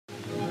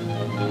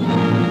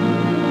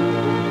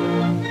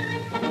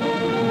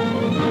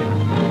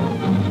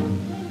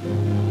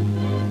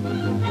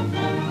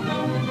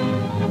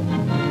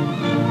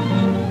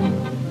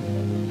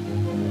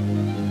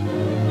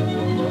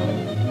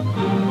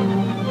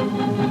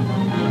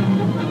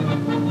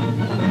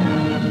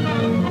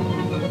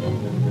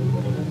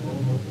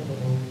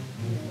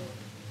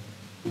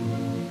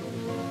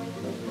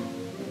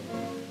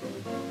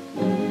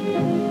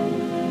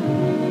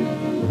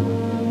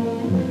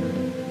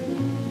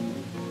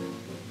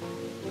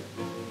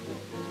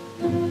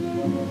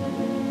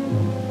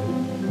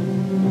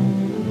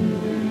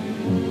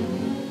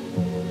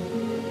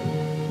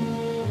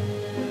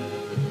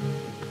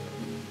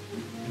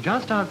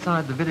Just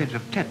outside the village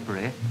of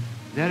Tetbury,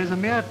 there is a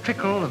mere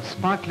trickle of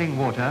sparkling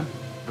water,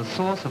 the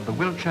source of the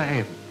Wiltshire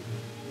Avon.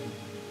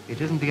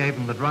 It isn't the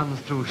Avon that runs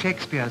through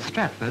Shakespeare's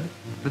Stratford,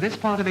 but this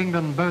part of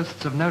England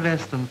boasts of no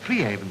less than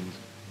 3 Avons,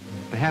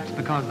 perhaps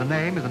because the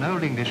name is an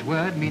Old English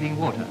word meaning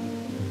water.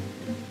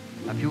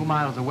 A few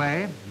miles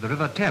away, the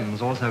River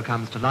Thames also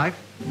comes to life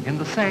in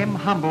the same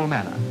humble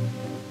manner.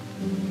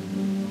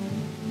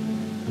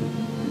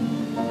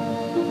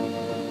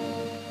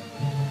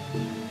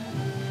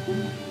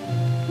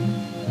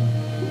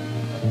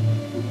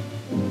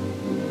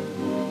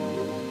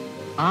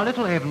 Our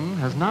little Avon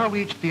has now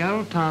reached the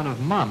old town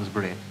of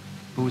Malmesbury,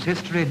 whose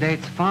history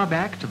dates far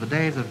back to the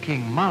days of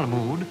King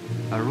Malmud,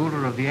 a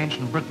ruler of the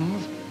ancient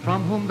Britons,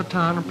 from whom the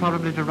town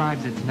probably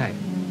derives its name.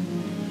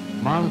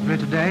 Malmesbury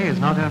today is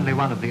not only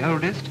one of the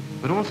oldest,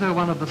 but also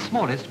one of the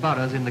smallest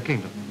boroughs in the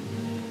kingdom.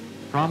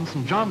 From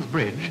St. John's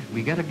Bridge,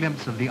 we get a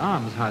glimpse of the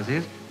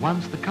almshouses,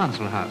 once the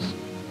council house.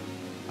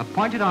 A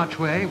pointed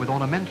archway with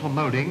ornamental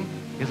moulding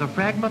is a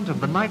fragment of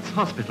the Knights'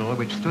 Hospital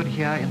which stood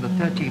here in the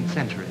 13th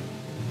century.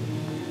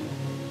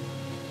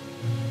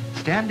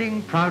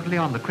 Standing proudly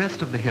on the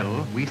crest of the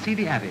hill, we see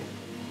the abbey.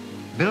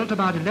 Built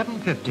about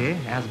 1150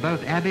 as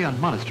both abbey and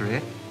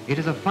monastery, it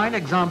is a fine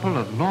example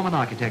of Norman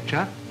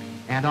architecture,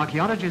 and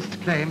archaeologists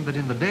claim that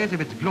in the days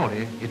of its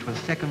glory, it was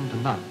second to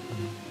none.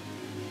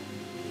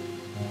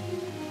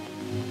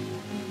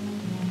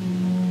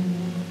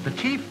 The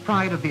chief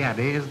pride of the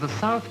abbey is the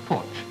south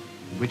porch,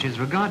 which is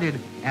regarded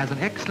as an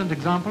excellent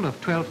example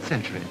of 12th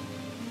century.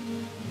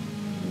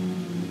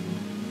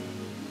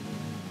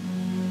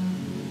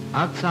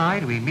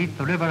 Outside, we meet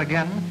the river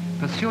again,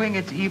 pursuing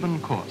its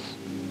even course.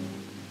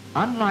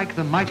 Unlike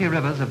the mighty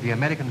rivers of the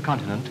American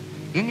continent,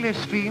 English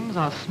streams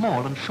are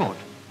small and short,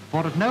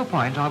 for at no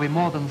point are we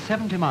more than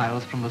 70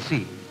 miles from the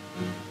sea.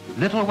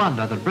 Little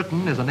wonder that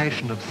Britain is a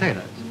nation of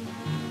sailors.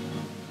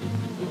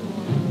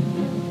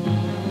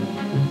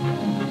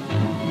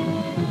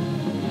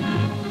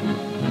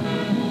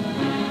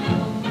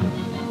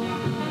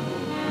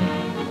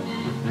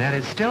 There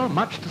is still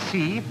much to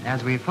see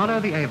as we follow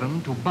the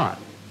Avon to Bath.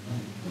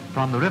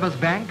 From the river's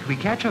bank, we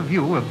catch a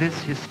view of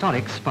this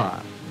historic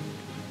spa.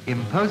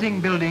 Imposing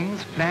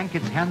buildings flank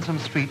its handsome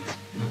streets,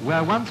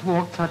 where once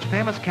walked such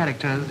famous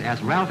characters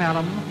as Ralph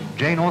Allen,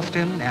 Jane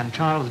Austen, and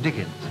Charles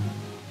Dickens.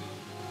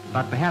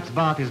 But perhaps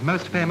Bath is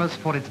most famous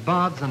for its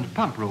baths and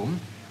pump room,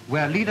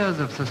 where leaders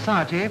of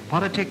society,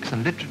 politics,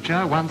 and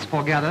literature once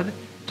foregathered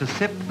to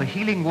sip the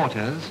healing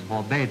waters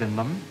or bathe in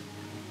them.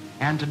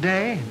 And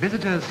today,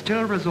 visitors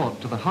still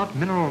resort to the hot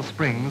mineral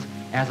springs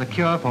as a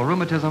cure for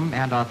rheumatism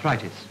and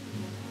arthritis.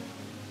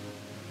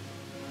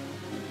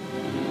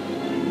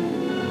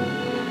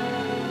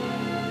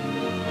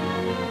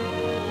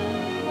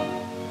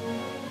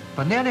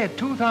 For nearly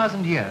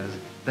 2,000 years,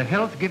 the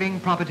health-giving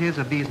properties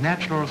of these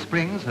natural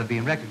springs have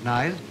been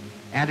recognized,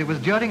 and it was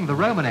during the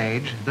Roman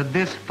age that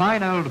this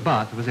fine old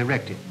bath was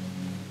erected.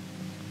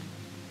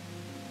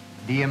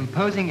 The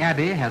imposing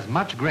abbey has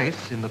much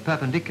grace in the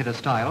perpendicular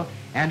style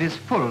and is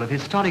full of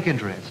historic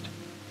interest.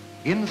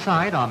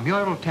 Inside are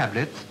mural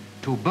tablets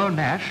to Beau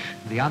Nash,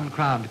 the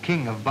uncrowned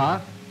king of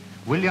Bath,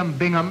 William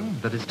Bingham,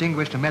 the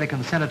distinguished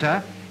American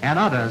senator, and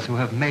others who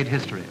have made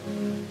history.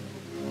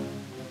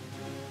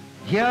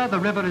 Here the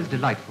river is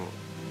delightful.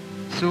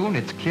 Soon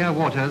its clear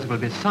waters will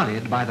be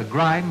sullied by the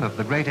grime of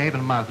the great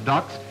Avonmouth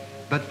docks,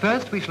 but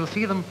first we shall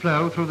see them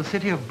flow through the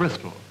city of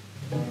Bristol.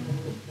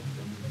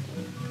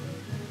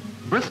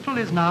 Bristol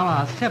is now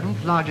our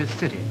 7th largest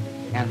city,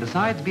 and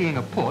besides being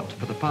a port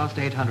for the past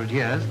 800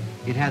 years,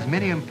 it has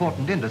many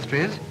important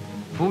industries: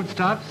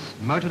 foodstuffs,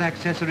 motor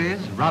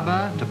accessories,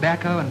 rubber,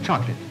 tobacco, and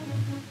chocolate.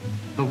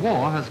 The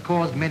war has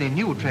caused many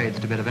new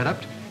trades to be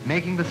developed,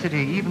 making the city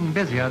even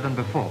busier than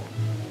before.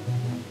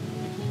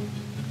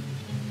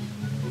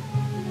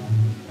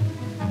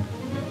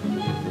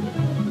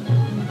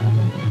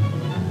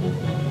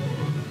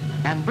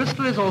 And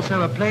Bristol is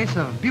also a place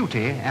of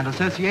beauty and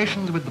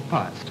associations with the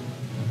past.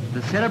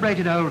 The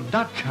celebrated old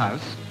Dutch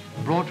house,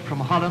 brought from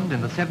Holland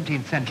in the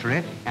 17th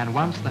century and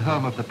once the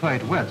home of the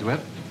poet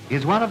Wordsworth,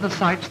 is one of the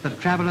sights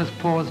that travellers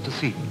pause to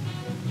see.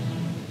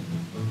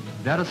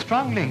 There are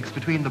strong links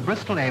between the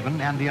Bristol Avon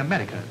and the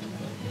Americas.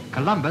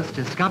 Columbus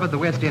discovered the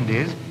West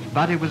Indies,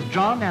 but it was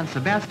John and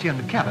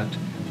Sebastian Cabot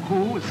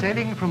who,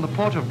 sailing from the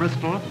port of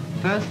Bristol,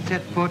 first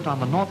set foot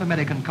on the North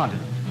American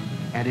continent,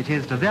 and it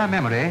is to their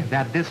memory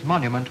that this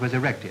monument was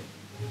erected.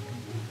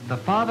 The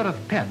father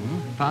of Penn,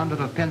 founder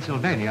of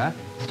Pennsylvania,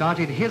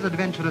 started his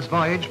adventurous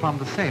voyage from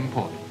the same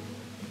port.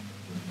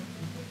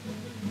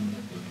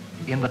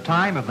 In the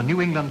time of the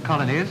New England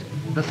colonies,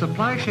 the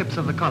supply ships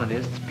of the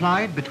colonists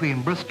plied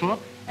between Bristol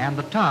and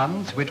the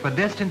towns which were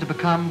destined to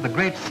become the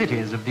great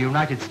cities of the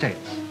United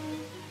States.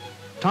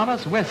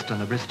 Thomas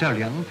Weston, a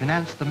Bristolian,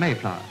 financed the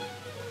Mayflower.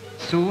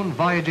 Soon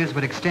voyages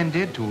were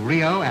extended to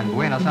Rio and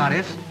Buenos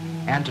Aires,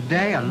 and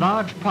today a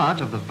large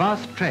part of the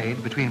vast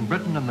trade between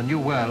Britain and the New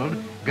World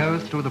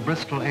goes through the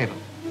Bristol Avon.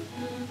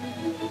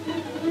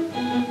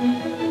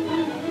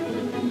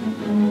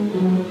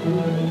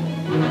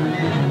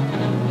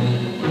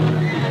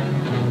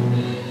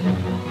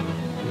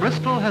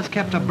 has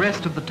kept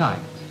abreast of the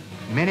times.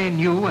 Many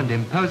new and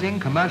imposing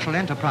commercial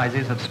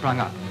enterprises have sprung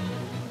up.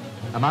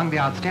 Among the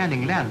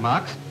outstanding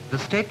landmarks, the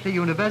stately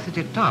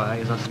University Tower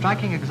is a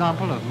striking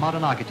example of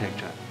modern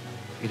architecture.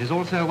 It is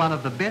also one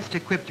of the best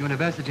equipped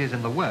universities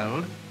in the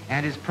world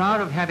and is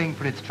proud of having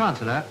for its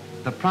Chancellor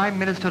the Prime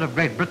Minister of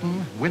Great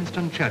Britain,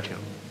 Winston Churchill.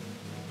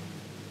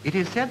 It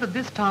is said that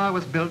this tower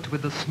was built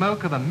with the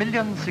smoke of 1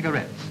 million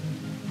cigarettes,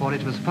 for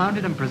it was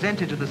founded and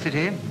presented to the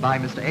city by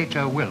Mr.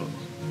 H.O. Wills.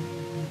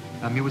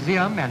 A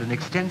museum and an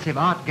extensive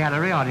art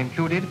gallery are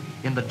included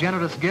in the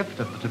generous gift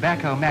of the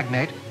tobacco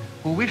magnate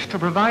who wished to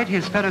provide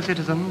his fellow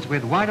citizens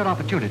with wider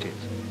opportunities.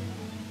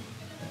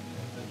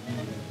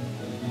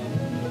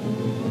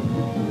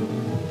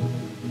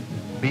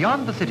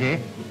 Beyond the city,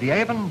 the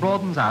Avon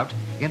broadens out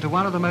into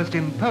one of the most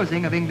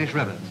imposing of English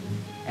rivers,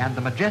 and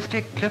the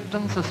majestic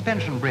Clifton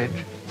Suspension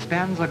Bridge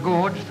spans a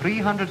gorge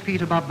 300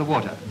 feet above the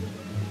water.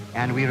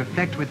 And we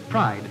reflect with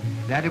pride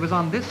that it was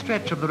on this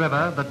stretch of the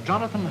river that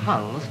Jonathan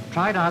Hulls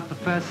tried out the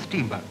first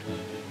steamboat.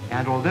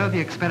 And although the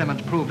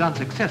experiment proved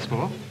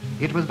unsuccessful,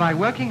 it was by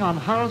working on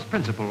Hull's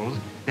principles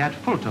that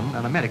Fulton,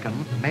 an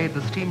American, made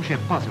the steamship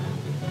possible.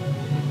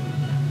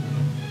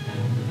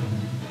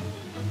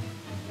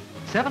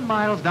 7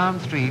 miles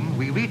downstream,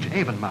 we reach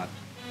Avonmouth,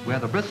 where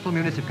the Bristol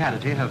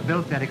municipality have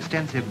built their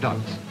extensive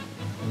docks.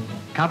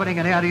 Covering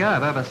an area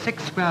of over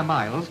 6 square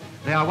miles,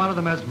 they are one of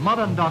the most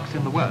modern docks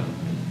in the world.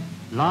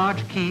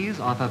 Large quays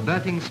offer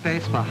berthing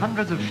space for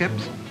hundreds of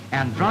ships,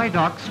 and dry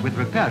docks with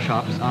repair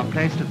shops are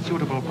placed at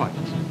suitable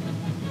points.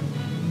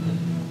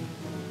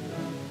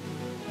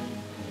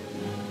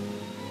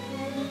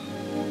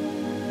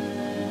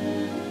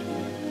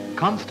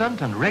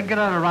 Constant and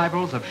regular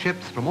arrivals of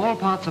ships from all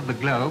parts of the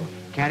globe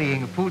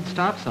carrying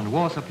foodstuffs and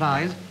war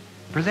supplies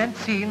present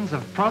scenes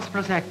of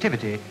prosperous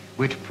activity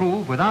which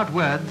prove without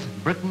words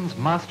Britain's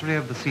mastery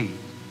of the seas.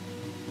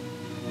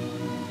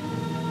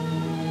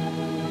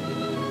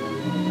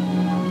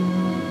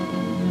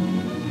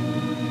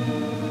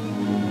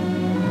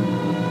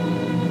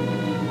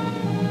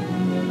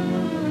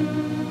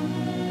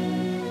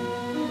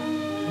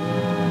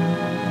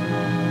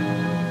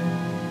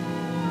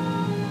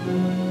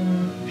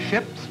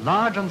 Ships,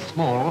 large and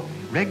small,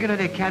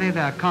 regularly carry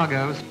their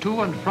cargoes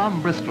to and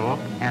from Bristol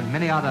and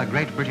many other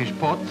great British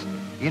ports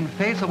in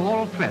face of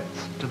all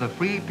threats to the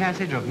free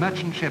passage of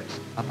merchant ships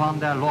upon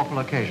their lawful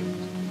occasions.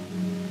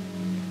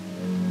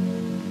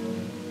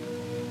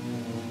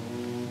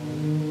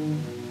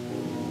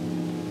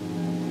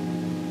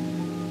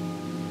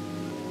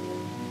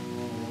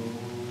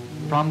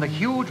 From the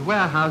huge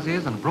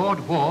warehouses and broad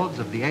wharves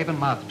of the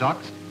Avonmouth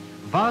docks,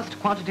 vast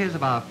quantities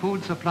of our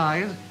food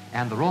supplies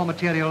and the raw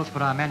materials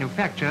for our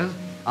manufactures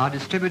are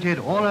distributed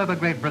all over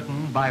Great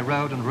Britain by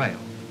road and rail.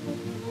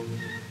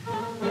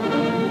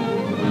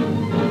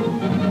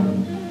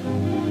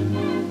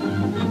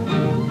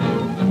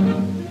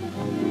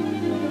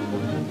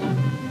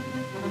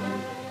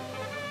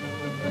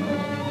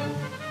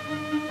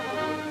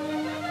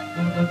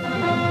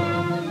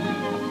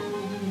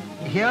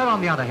 Here,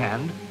 on the other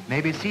hand,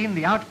 may be seen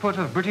the output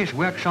of British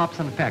workshops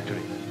and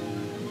factories.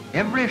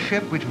 Every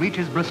ship which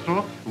reaches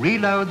Bristol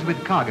reloads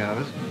with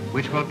cargoes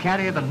which will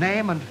carry the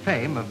name and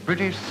fame of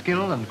British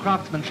skill and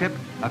craftsmanship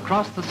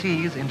across the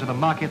seas into the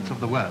markets of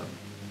the world.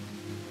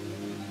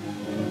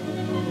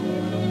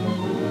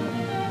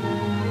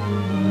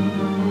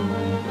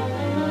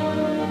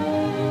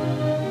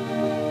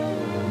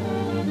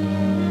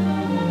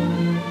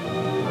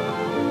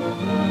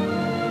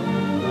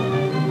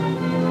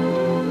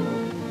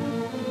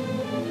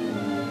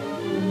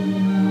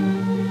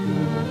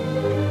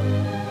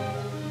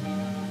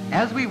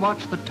 As we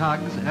watch the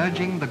tugs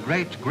urging the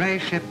great grey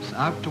ships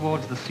out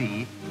towards the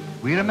sea,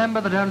 we remember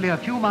that only a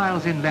few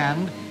miles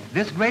inland,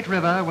 this great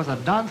river was a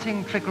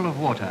dancing trickle of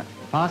water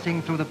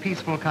passing through the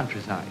peaceful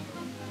countryside.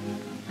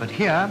 But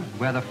here,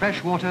 where the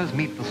fresh waters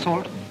meet the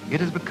salt, it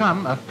has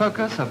become a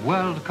focus of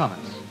world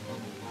commerce.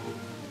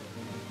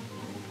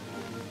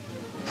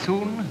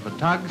 Soon, the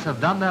tugs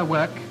have done their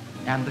work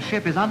and the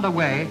ship is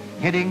underway,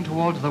 heading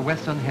towards the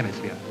Western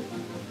Hemisphere.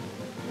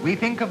 We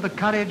think of the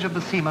courage of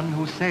the seamen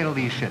who sail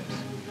these ships,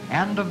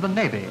 and of the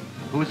Navy,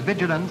 whose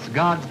vigilance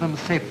guards them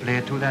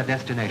safely to their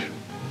destination.